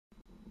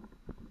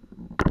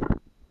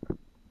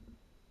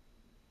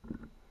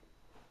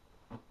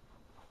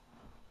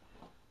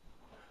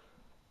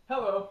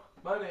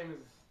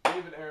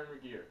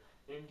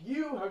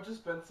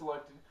just been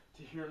selected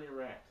to hear me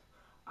rant.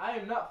 I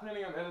am not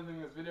planning on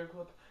editing this video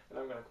clip, and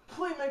I'm going to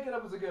completely make it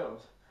up as it goes.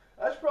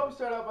 I should probably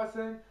start out by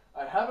saying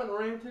I haven't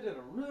ranted in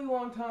a really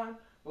long time.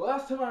 The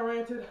last time I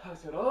ranted, I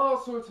said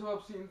all sorts of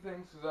obscene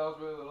things because I was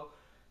really little.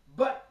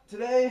 But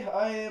today,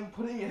 I am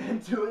putting an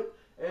end to it,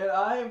 and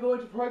I am going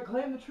to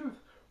proclaim the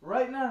truth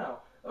right now.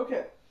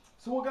 Okay,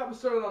 so what got me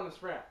started on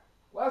this rant?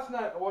 Last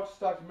night, I watched this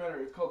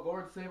documentary. It's called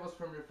Lord Save Us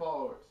From Your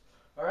Followers.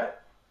 Alright?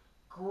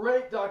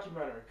 Great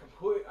documentary.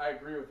 I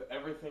agree with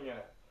everything in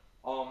it.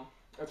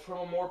 It's from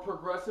a more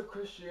progressive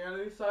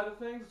Christianity side of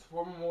things. It's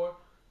from a more,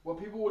 what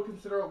people would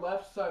consider a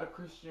left side of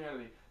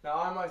Christianity. Now,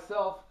 I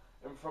myself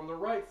am from the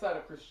right side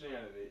of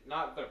Christianity.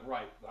 Not the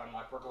right. I'm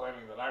not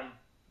proclaiming that I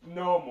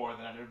know more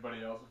than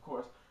everybody else, of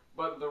course.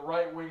 But the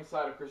right-wing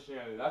side of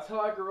Christianity. That's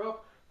how I grew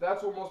up.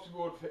 That's what most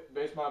people would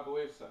base my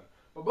beliefs in.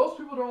 But most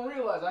people don't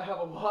realize I have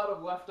a lot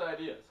of left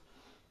ideas.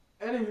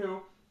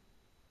 Anywho,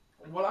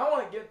 what I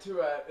want to get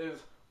to is,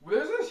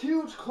 there's this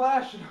huge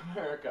clash in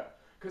America.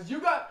 Because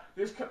you got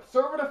these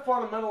conservative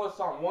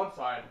fundamentalists on one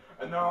side,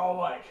 and they're all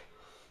like,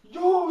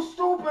 "You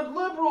stupid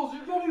liberals,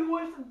 you're getting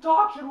away from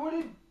doctrine, we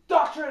need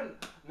doctrine!"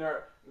 And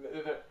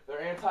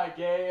they're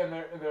anti-gay, and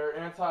they're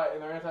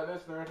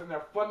anti-this, and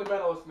they're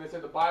fundamentalists, and they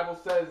say the Bible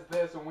says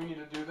this, and we need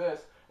to do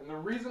this. And the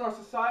reason our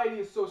society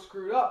is so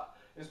screwed up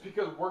is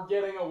because we're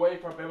getting away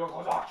from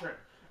biblical doctrine.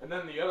 And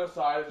then the other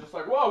side is just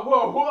like,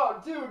 whoa,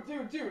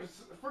 dude,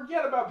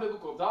 forget about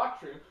biblical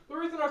doctrine. The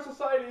reason our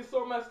society is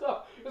so messed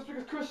up is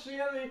because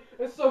Christianity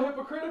is so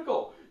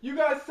hypocritical. You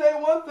guys say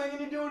one thing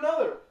and you do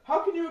another. How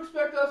can you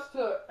expect us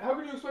to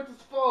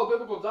follow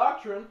biblical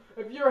doctrine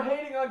if you're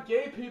hating on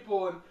gay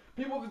people and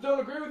people that don't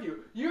agree with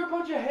you? You're a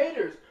bunch of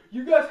haters.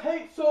 You guys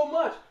hate so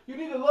much. You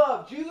need to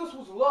love. Jesus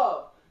was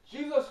love.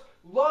 Jesus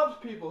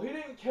loved people. He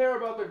didn't care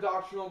about their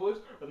doctrinal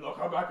beliefs. And they'll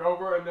come back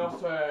over and they'll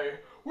say,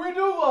 "We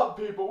do love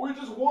people. We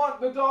just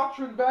want the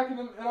doctrine back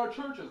in our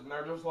churches." And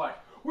they're just like,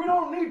 "We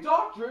don't need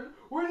doctrine.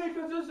 We need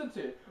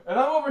consistency." And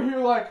I'm over here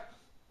like,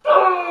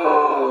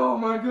 oh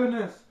my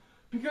goodness.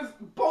 Because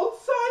both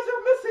sides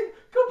are missing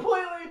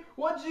completely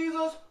what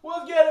Jesus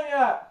was getting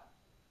at.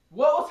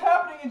 What was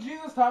happening in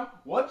Jesus' time,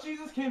 what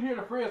Jesus came here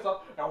to free us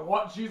of, and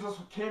what Jesus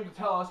came to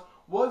tell us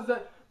was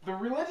that the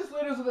religious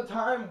leaders of the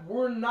time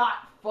were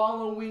not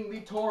following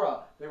the Torah.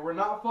 They were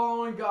not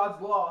following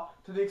God's law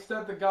to the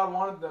extent that God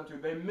wanted them to.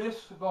 They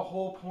missed the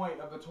whole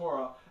point of the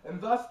Torah, and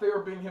thus they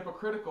were being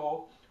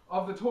hypocritical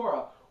of the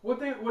Torah.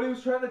 What he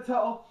was trying to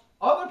tell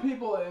other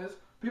people is,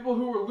 people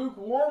who were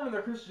lukewarm in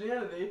their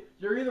Christianity,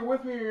 you're either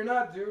with me or you're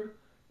not, dude.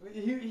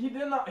 He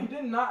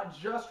did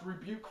not just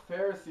rebuke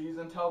Pharisees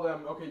and tell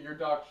them, okay, you're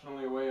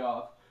doctrinally way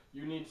off.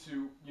 You need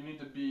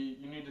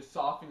to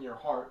soften your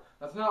heart.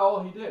 That's not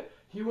all he did.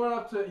 He went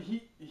up to,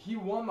 he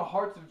won the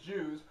hearts of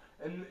Jews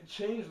and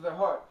changed their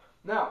heart.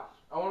 Now,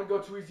 I want to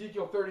go to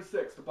Ezekiel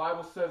 36. The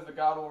Bible says that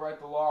God will write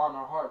the law on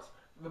our hearts.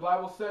 The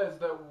Bible says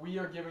that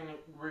we're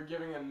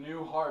giving a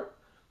new heart,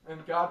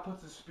 and God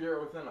puts His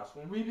Spirit within us.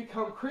 When we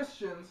become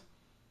Christians,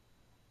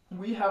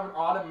 we have an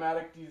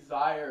automatic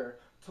desire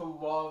to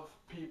love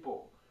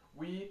people.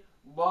 We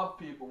love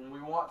people, and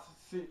we want to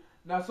see.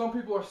 Now, some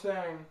people are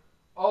saying,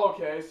 oh,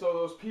 okay, so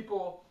those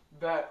people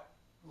that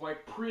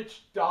like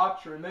preach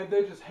doctrine,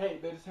 they just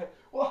hate.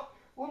 Well,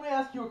 let me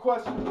ask you a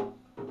question.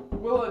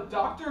 Will a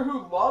doctor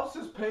who loves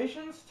his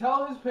patients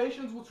tell his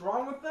patients what's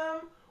wrong with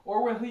them?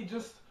 Or will he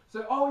just say,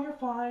 oh, you're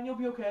fine, you'll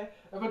be okay?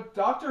 If a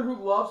doctor who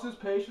loves his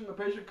patient, the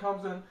patient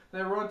comes in,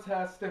 they run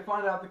tests, they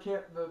find out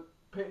the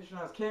patient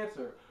has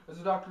cancer, is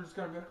the doctor just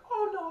going to be like,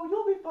 oh no,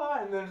 you'll be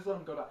fine, and then just let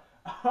him go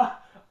die?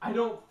 I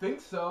don't think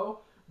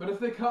so. But if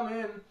they come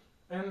in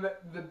and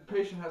the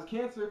patient has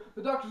cancer,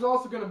 the doctor's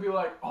also going to be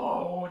like,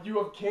 oh, you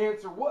have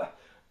cancer. What?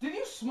 Did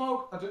you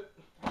smoke?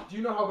 Do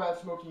you know how bad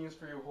smoking is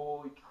for you?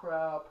 Holy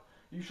crap.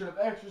 You should have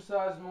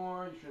exercised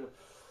more. You should have.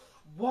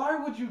 Why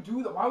would you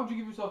do that? Why would you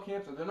give yourself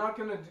cancer? They're not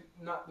going to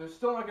they're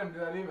still not going to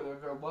do that either.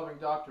 They're a loving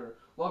doctor.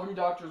 Loving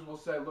doctors will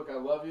say, look, I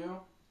love you.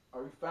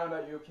 We found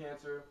out you have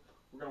cancer.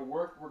 We're going to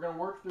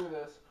work through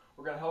this.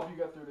 We're going to help you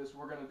get through this.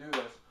 We're going to do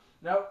this.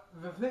 Now,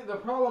 the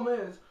problem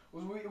is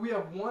we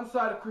have one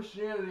side of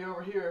Christianity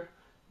over here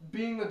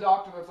being the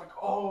doctor that's like,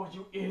 oh,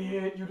 you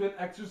idiot, you didn't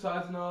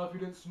exercise enough, you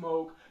didn't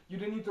smoke, you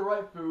didn't eat the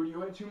right food,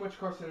 you ate too much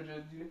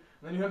carcinogens, and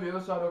then you have the other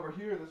side over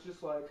here that's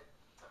just like,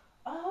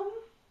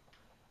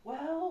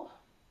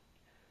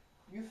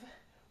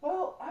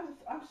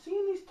 I'm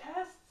seeing these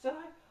tests, and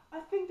I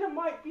think there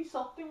might be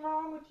something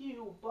wrong with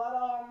you,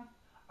 but,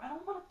 I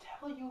don't want to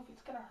tell you if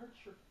it's gonna hurt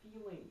your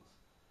feelings.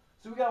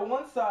 So we got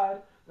one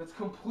side that's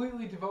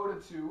completely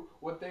devoted to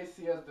what they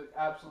see as the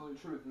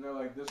absolute truth, and they're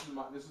like, this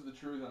is the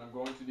truth, and I'm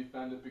going to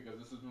defend it because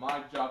this is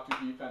my job to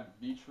defend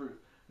the truth.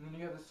 And then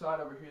you have this side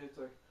over here that's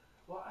like,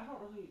 well, I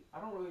don't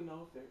really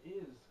know if there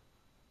is.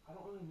 I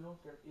don't really know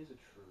if there is a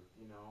truth,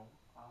 you know.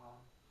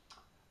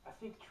 I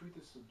think truth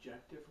is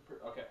subjective.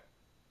 Okay,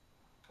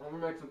 let me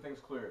make some things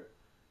clear.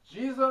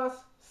 Jesus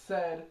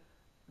said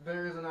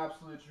there is an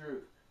absolute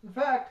truth. In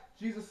fact,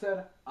 Jesus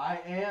said, I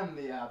am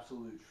the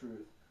absolute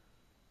truth.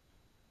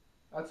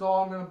 That's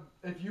all I'm gonna.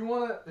 If you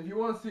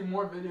wanna see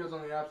more videos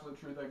on the absolute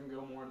truth, I can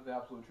go more into the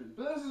absolute truth.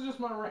 But this is just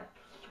my rant.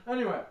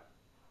 Anyway,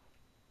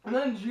 and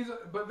then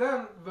but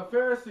then the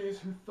Pharisees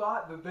who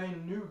thought that they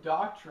knew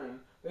doctrine,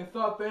 they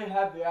thought they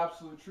had the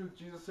absolute truth.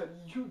 Jesus said,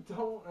 "You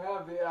don't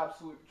have the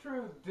absolute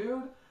truth,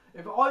 dude.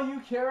 If all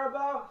you care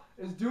about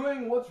is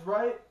doing what's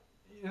right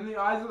in the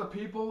eyes of the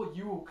people,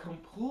 you will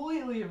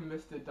completely have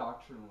missed it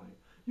doctrinally.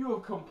 You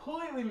have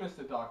completely missed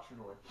it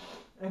doctrinally."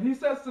 And he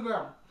says to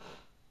them,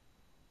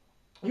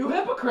 "You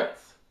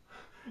hypocrites!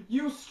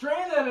 You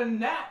strain at a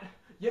gnat,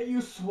 yet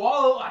you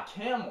swallow a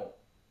camel."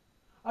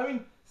 I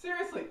mean,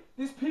 seriously,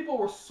 these people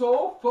were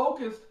so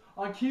focused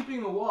on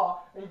keeping the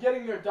law and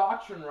getting their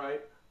doctrine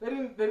right, they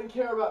didn't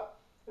care about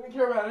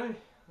any.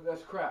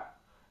 That's crap.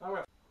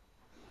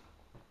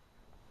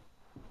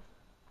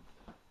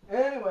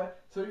 Anyway,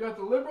 so you got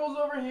the liberals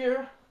over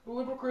here, the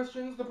liberal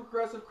Christians, the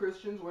progressive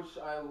Christians, which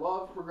I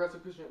love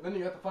progressive Christians. Then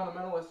you got the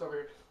fundamentalists over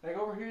here. Like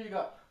over here, you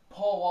got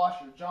Paul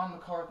Washer, John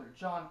MacArthur,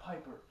 John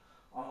Piper,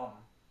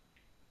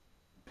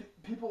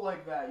 people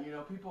like that. You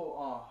know,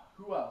 people.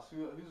 Who else?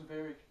 Who's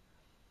very?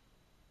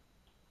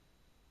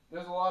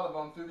 There's a lot of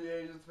them through the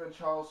ages. It's been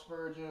Charles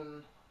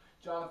Spurgeon,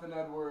 Jonathan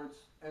Edwards,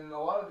 and a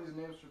lot of these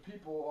names for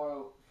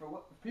people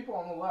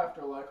on the left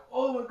are like,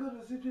 "Oh my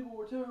goodness, these people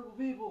were terrible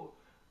people."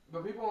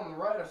 But people on the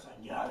right are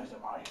saying, "Yeah, these are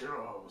my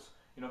heroes.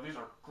 You know, these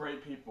are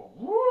great people.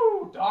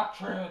 Woo,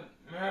 doctrine,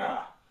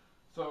 yeah."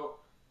 So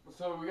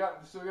we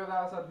got that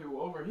side of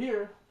people. Over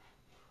here,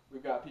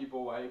 we've got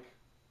people like,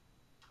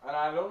 and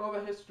I don't know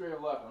the history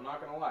of left. I'm not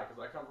gonna lie, because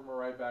I come from a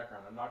right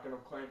background. I'm not gonna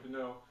claim to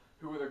know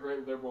who were the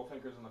great liberal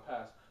thinkers in the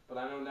past. But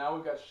I know now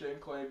we've got Shane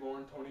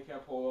Claiborne, Tony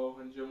Campolo,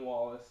 and Jim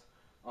Wallace.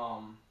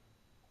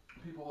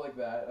 People like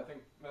that. I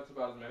think that's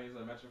about as many as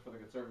I mentioned for the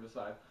conservative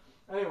side.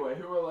 Anyway,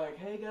 who are like,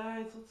 "Hey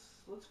guys,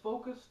 let's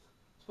focus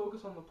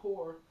on the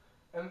poor,"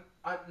 and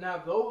now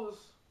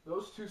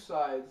those two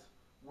sides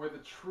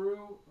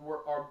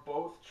are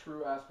both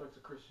true aspects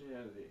of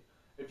Christianity.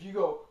 If you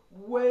go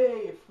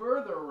way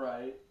further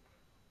right,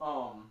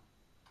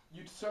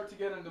 you'd start to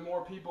get into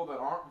more people that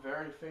aren't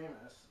very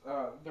famous.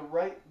 The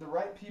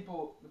right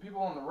people, the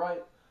people on the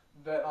right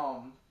that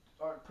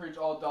preach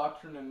all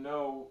doctrine and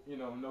no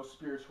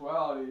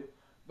spirituality.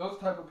 Those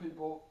type of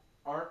people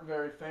aren't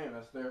very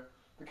famous. They're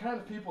the kind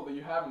of people that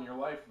you have in your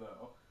life,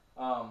 though.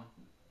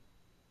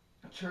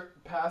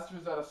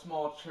 Pastors at a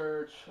small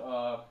church,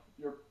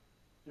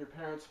 your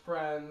parents'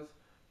 friends,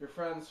 your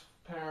friends'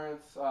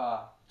 parents,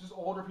 just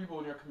older people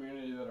in your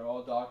community that are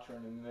all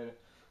doctrine and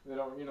they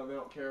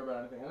don't care about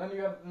anything. And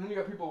then you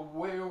got people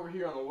way over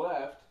here on the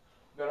left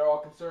that are all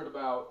concerned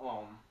about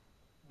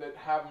that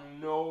have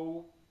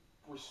no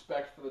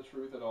respect for the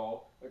truth at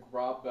all, like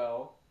Rob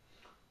Bell,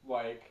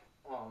 like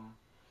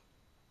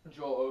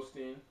Joel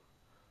Osteen.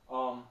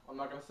 I'm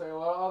not gonna say a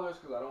lot of others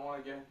because I don't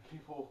want to get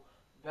people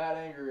that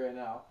angry right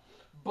now.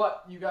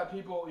 But you got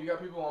people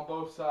on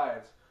both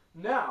sides.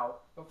 Now,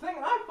 the thing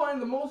I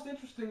find the most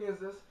interesting is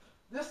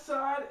this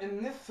side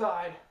and this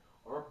side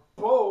are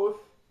both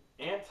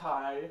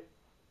anti,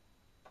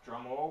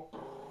 drumroll,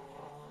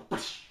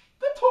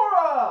 the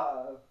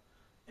Torah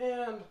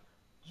and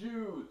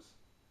Jews.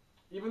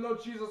 Even though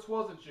Jesus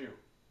was a Jew.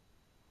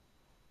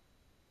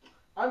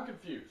 I'm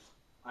confused.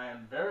 I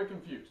am very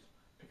confused.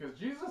 Because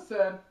Jesus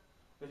said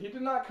that he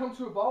did not come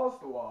to abolish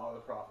the law of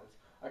the prophets.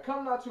 I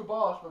come not to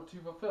abolish, but to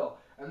fulfill.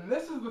 And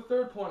this is the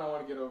third point I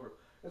want to get over.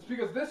 It's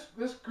because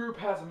this group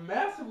has a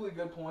massively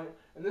good point,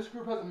 and this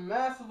group has a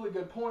massively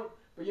good point,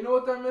 but you know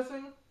what they're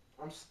missing?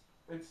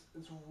 It's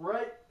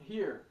right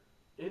here.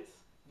 It's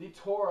the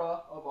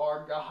Torah of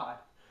our God.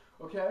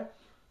 Okay?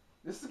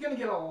 This is going to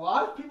get a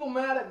lot of people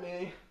mad at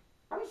me.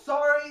 I'm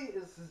sorry,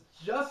 this is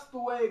just the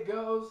way it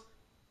goes.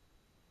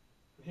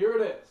 Here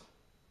it is.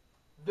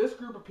 This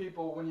group of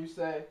people, when you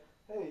say,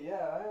 "Hey,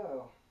 yeah,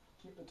 I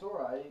keep the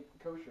Torah, I eat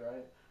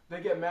kosher,"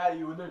 they get mad at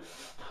you and they're,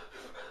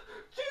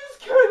 "Jesus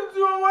came to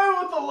do away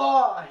with the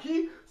law.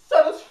 He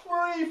set us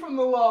free from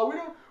the law. We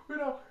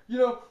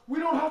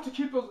don't have to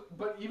keep those."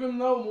 But even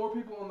though more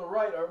people on the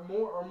right are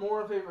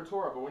more in favor of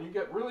Torah, but when you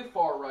get really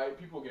far right,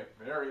 people get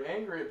very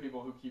angry at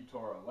people who keep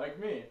Torah, like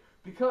me,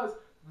 because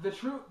the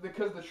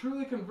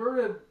truly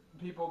converted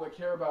people that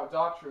care about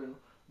doctrine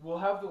will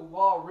have the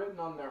law written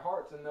on their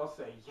hearts, and they'll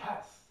say,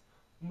 "Yes,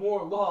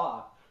 more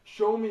law.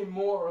 Show me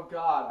more of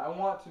God. I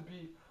want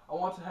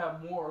to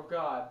have more of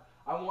God.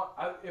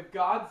 If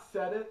God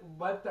said it,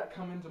 let that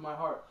come into my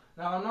heart."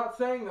 Now, I'm not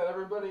saying that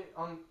everybody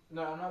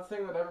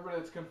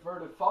that's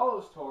converted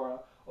follows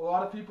Torah. A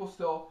lot of people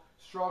still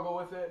struggle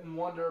with it and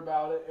wonder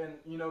about it, and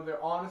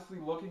they're honestly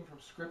looking from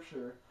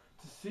Scripture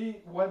to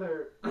see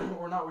whether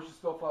or not we should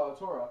still follow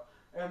Torah.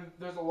 And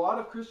there's a lot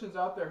of Christians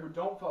out there who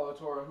don't follow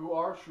Torah who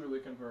are truly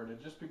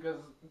converted, just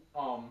because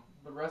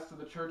the rest of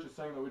the church is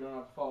saying that we don't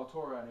have to follow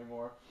Torah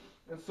anymore.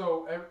 And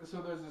so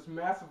there's this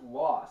massive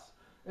loss.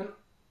 And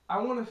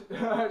I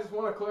just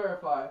want to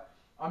clarify,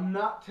 I'm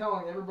not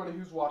telling everybody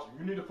who's watching,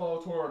 you need to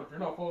follow Torah, and if you're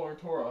not following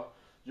Torah,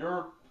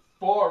 you're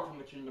far from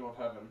the kingdom of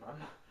heaven.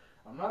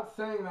 I'm not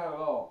saying that at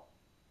all.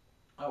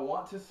 I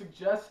want to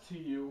suggest to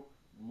you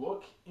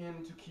look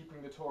into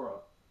keeping the Torah.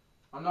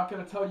 I'm not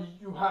going to tell you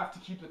you have to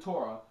keep the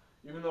Torah,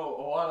 even though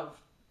a lot of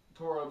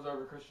Torah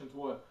observant Christians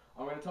would.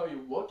 I'm going to tell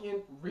you,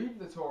 read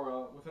the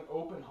Torah with an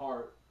open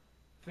heart,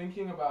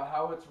 thinking about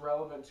how it's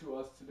relevant to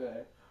us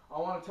today. I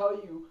want to tell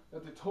you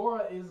that the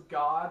Torah is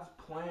God's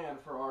plan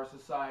for our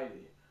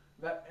society.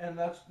 That's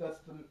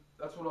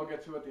what I'll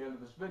get to at the end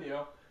of this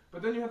video.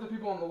 But then you have the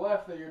people on the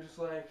left that you're just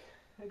like,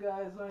 hey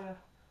guys,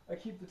 I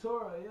keep the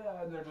Torah,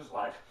 yeah, and they're just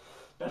like,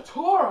 the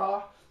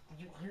Torah?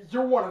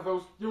 You're one of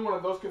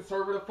those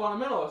conservative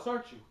fundamentalists,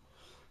 aren't you?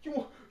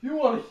 You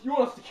want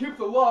us to keep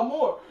the law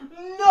more?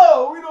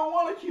 No, we don't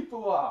want to keep the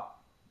law.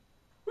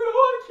 We don't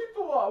want to keep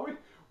the law.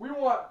 We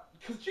want,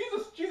 because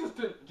Jesus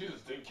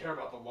didn't care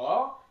about the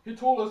law. He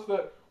told us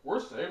that we're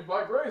saved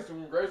by grace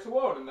and grace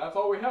alone, and that's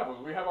all we have.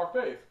 We have our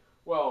faith.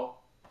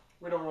 Well,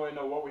 we don't really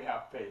know what we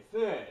have faith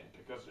in,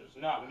 because there's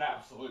not an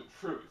absolute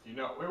truth. We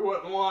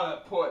wouldn't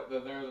want to put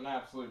that there's an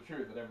absolute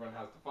truth that everyone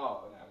has to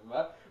follow and after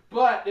that.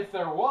 But if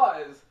there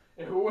was,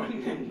 it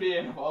wouldn't be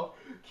involved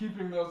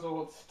keeping those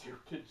old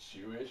stupid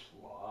Jewish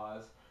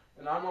laws.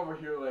 And I'm over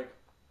here like,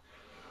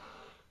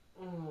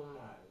 oh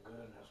my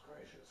goodness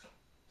gracious.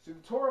 See,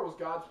 the Torah was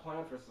God's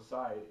plan for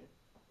society.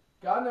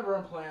 God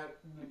never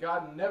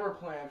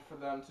planned for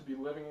them to be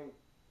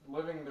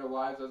living their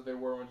lives as they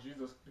were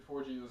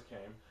before Jesus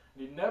came.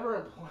 And He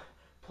never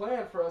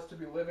planned for us to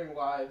be living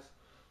lives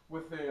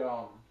with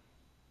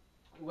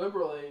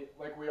liberally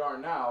like we are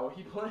now.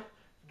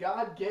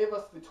 God gave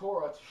us the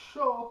Torah to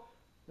show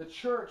the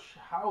church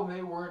how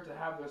they were to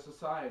have their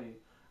society.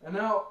 And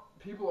now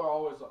some people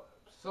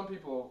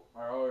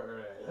are always,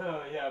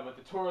 oh yeah, but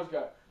the Torah's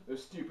got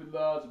those stupid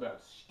laws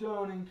about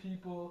stoning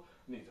people,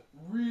 and these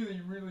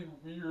really, really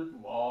weird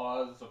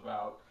laws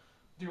about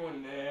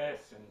doing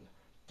this and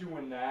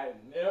doing that.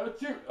 And,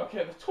 dude,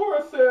 okay, the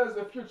Torah says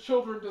if your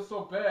children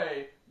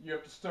disobey, you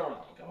have to stone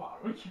them. Come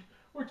on,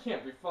 we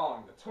can't be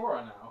following the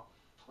Torah now.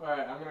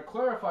 Alright, I'm going to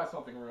clarify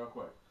something real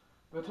quick.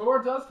 The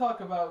Torah does talk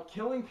about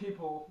killing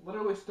people,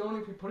 literally stoning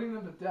people, putting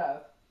them to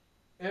death,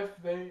 if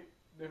they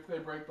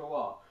break the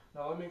law.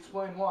 Now let me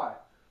explain why.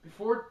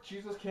 Before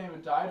Jesus came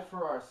and died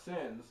for our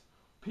sins,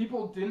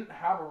 people couldn't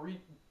have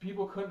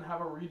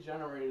a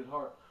regenerated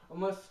heart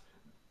unless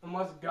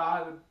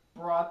God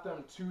brought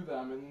them to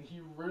them, and He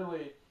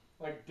really,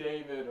 like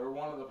David or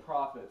one of the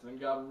prophets, and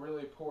God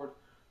really poured,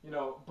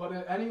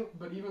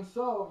 but even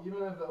so,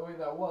 even if the way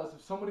that was,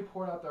 if somebody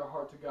poured out their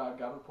heart to God,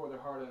 God would pour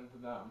their heart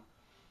into them.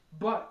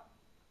 But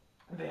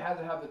they had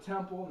to have the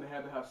temple, and they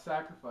had to have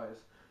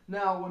sacrifice.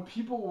 Now, when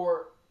people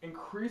were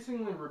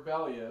increasingly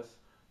rebellious,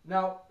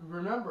 now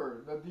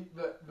remember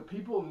that the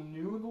people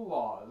knew the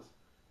laws.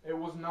 It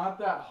was not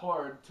that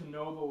hard to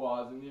know the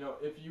laws, and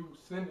if you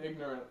sinned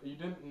ignorant, you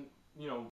didn't